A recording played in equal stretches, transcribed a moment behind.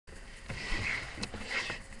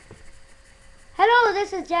Hello,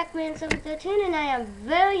 this is jackman713 and I am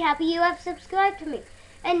very happy you have subscribed to me.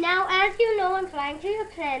 And now, as you know, I'm flying to your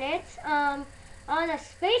planets on a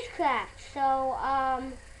spacecraft. So,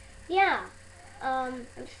 yeah. I'm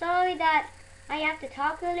sorry that I have to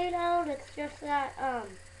talk really loud. It's just that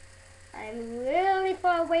I'm really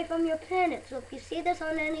far away from your planet. So if you see this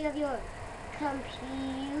on any of your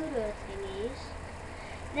computer thingies,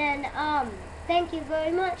 then thank you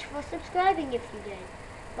very much for subscribing if you did.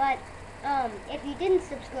 But if you didn't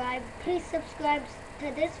subscribe, please subscribe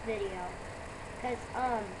to this video, because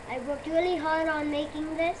I worked really hard on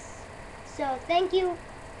making this. So thank you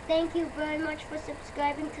very much for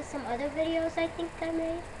subscribing to some other videos I think I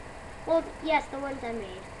made. Well, yes, the ones I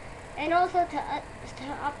made. And also to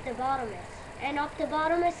Optibotomus. And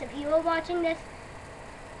Optibotomus, if you are watching this,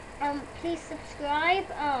 please subscribe.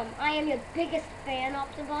 I am your biggest fan,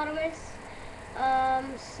 Optibotomus.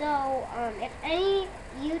 If any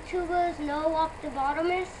YouTubers know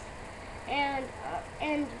Optibotomus and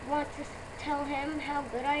want to tell him how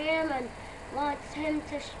good I am and wants him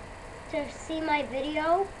to see my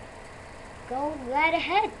video, go right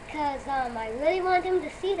ahead, because I really want him to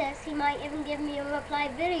see this. He might even give me a reply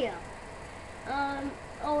video.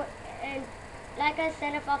 Oh, and like I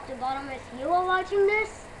said, if Optibotomus, you are watching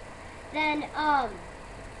this, then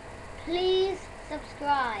please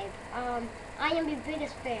subscribe. I am your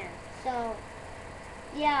biggest fan. So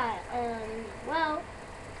yeah, well,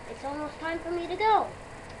 it's almost time for me to go.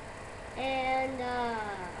 And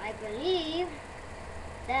I believe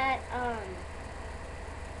that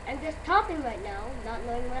I'm just talking right now, not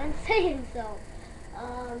knowing what I'm saying. So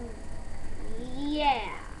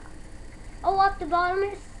yeah. Oh,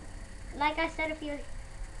 Optibotomus, like I said, if you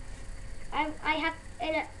I have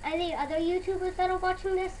any other YouTubers that are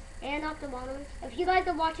watching this, and Optibotomus, if you guys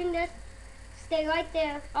are watching this, stay right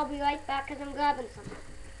there. I'll be right back because I'm grabbing something.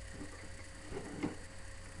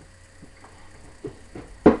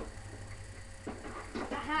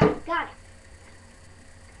 Aha, got it.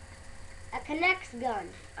 A Connects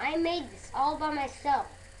gun. I made this all by myself.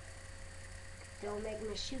 Don't make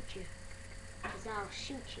me shoot you, because I'll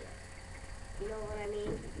shoot you. You know what I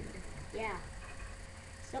mean? Yeah.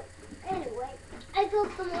 So, anyway, I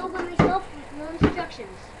built them all by myself with no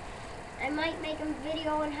instructions. I might make a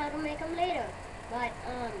video on how to make them later, but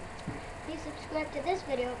please subscribe to this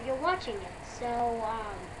video if you're watching it. So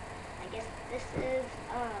I guess this is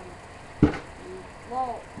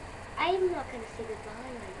well, I'm not gonna say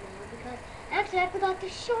goodbye right now because actually I forgot to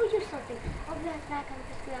show you something. I'll be right back. I'm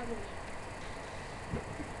just grabbing it.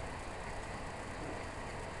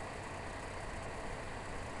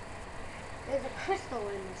 There's a crystal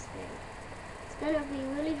in this thing. It's gonna be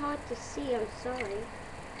really hard to see. I'm sorry.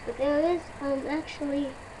 But there is actually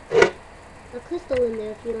a crystal in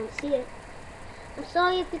there if you don't see it. I'm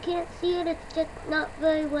sorry if you can't see it, it's just not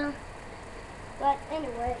very well. But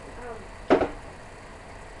anyway,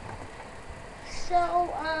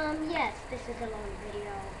 yes, this is a long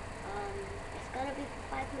video. It's gonna be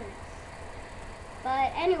for 5 minutes.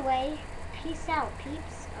 But anyway, peace out,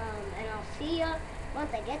 peeps. And I'll see ya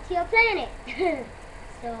once I get to your planet.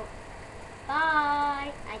 So,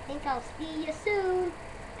 bye. I think I'll see you soon.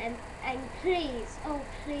 And please, oh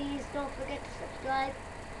please, don't forget to subscribe.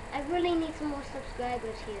 I really need some more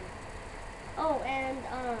subscribers here. Oh, and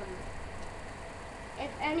if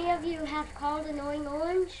any of you have called Annoying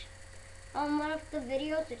Orange, on one of the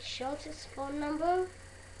videos it shows his phone number.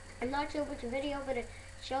 I'm not sure which video, but it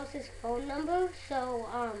shows his phone number. So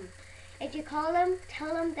if you call him,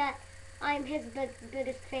 tell him that I'm his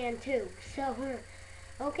biggest fan too. So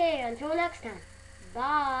okay, until next time.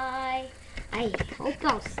 Bye. I hope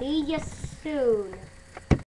I'll see you soon.